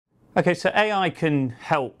Okay, so AI can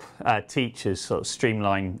help teachers sort of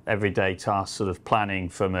streamline everyday tasks, sort of planning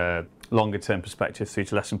from a longer term perspective through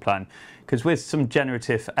to lesson plan. Because with some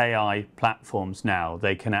generative AI platforms now,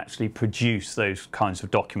 they can actually produce those kinds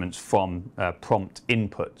of documents from prompt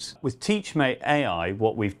inputs. With TeachmateAI,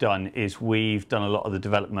 what we've done is we've done a lot of the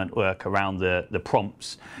development work around the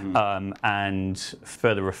prompts and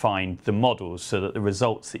further refined the models so that the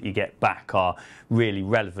results that you get back are really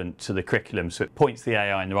relevant to the curriculum. So it points the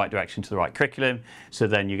AI in the right direction to the right curriculum, so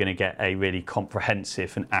then you're going to get a really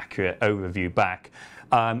comprehensive and accurate overview back.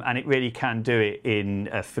 And it really can do it in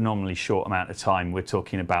a phenomenally short amount of time. We're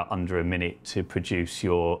talking about under a minute to produce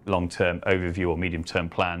your long-term overview or medium-term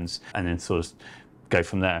plans, and then sort of go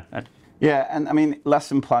from there. Yeah, and I mean,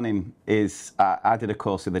 lesson planning is, I did a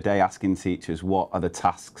course the other day asking teachers what are the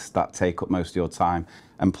tasks that take up most of your time,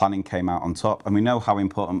 and planning came out on top. And we know how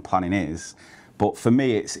important planning is, but for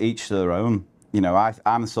me, it's each to their own. You know,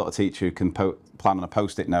 I'm the sort of teacher who can plan on a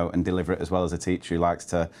post-it note and deliver it, as well as a teacher who likes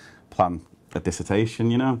to plan a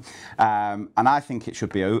dissertation, you know. And I think it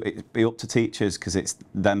should be up to teachers, because it's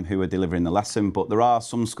them who are delivering the lesson. But there are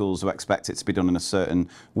some schools who expect it to be done in a certain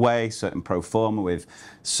way, certain pro forma with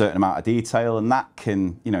certain amount of detail, and that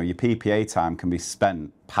can, you know, your PPA time can be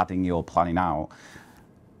spent padding your planning out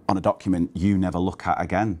on a document you never look at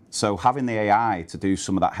again. So having the AI to do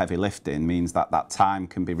some of that heavy lifting means that that time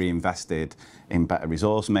can be reinvested in better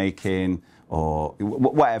resource making, or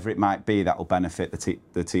whatever it might be that will benefit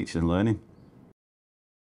the teaching and learning.